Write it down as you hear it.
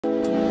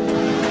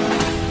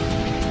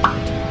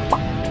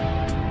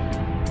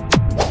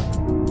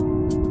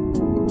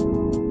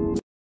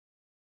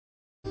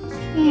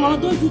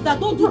don't do that.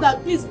 Don't do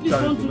that. Please,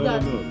 don't do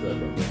that.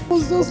 I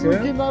was just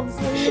looking out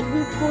for you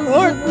because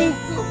hurt me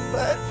so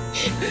bad.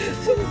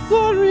 I'm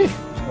sorry.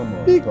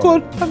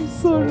 Because I'm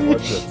sorry.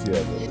 Watch your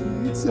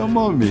tears. It's your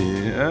mommy.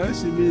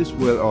 She means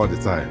well all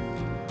the time.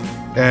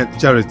 And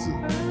Charity,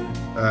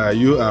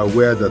 you are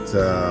aware that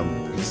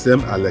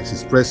Sam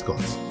Alexis Prescott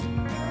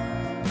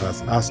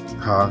has asked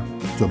her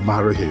to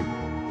marry him.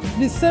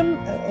 The same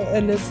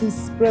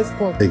Alexis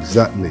Prescott.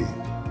 Exactly.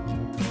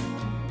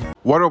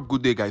 What up,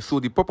 good day guys. So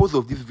the purpose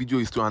of this video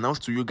is to announce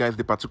to you guys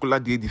the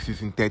particular day the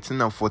season 13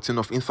 and 14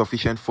 of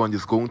Insufficient Fund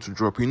is going to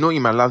drop. You know,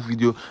 in my last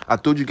video I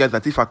told you guys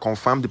that if I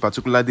confirm the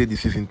particular day the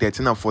season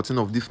 13 and 14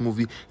 of this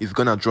movie is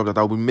gonna drop, that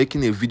I'll be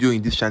making a video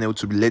in this channel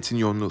to be letting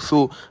you all know.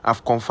 So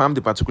I've confirmed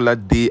the particular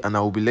day and I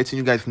will be letting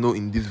you guys know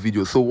in this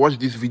video. So watch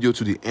this video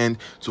to the end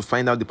to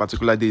find out the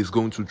particular day is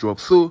going to drop.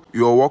 So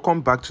you're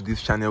welcome back to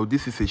this channel.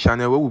 This is a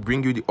channel where we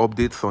bring you the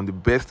updates on the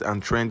best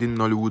and trending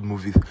Nollywood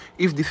movies.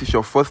 If this is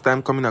your first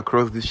time coming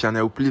across this channel,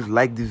 please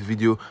like this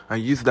video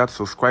and use that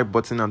subscribe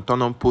button and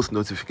turn on post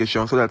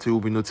notifications so that you will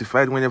be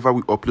notified whenever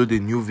we upload a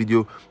new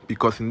video,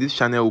 because in this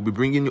channel we'll be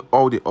bringing you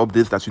all the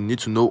updates that you need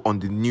to know on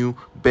the new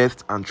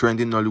best and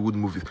trending Nollywood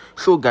movies.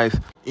 So guys,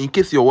 in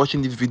case you're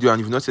watching this video and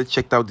you've not yet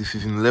checked out the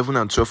season 11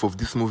 and 12 of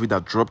this movie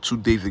that dropped 2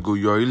 days ago,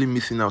 you are really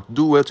missing out.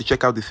 Do well to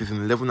check out the season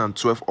 11 and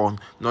 12 on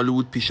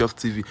Nollywood Pictures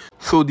TV.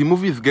 So the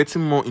movie is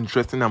getting more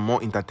interesting and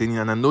more entertaining,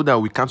 and I know that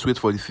we can't wait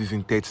for the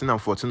season 13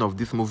 and 14 of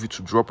this movie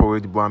to drop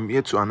already, but I'm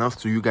here to announce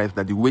to you guys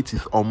that the wait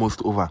is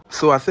almost over.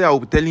 So I say I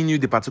will be telling you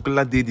the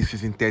particular day the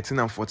season 13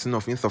 and 14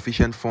 of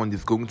Insufficient Fund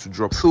is going to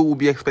drop. So we'll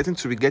be expecting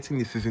to be getting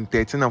the season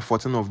 13 and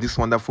 14 of this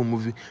wonderful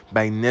movie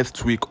by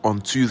next week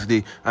on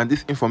Tuesday, and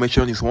this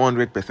information is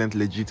 100%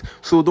 legit.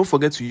 So don't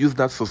forget to use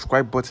that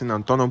subscribe button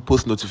and turn on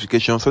post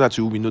notifications so that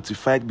you will be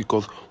notified,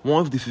 because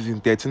once the season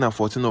 13 and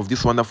 14 of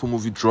this wonderful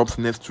movie drops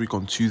next week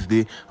on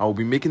Tuesday, I will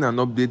be making an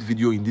update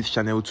video in this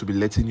channel to be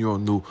letting you all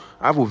know.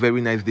 Have a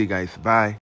very nice day guys. Bye.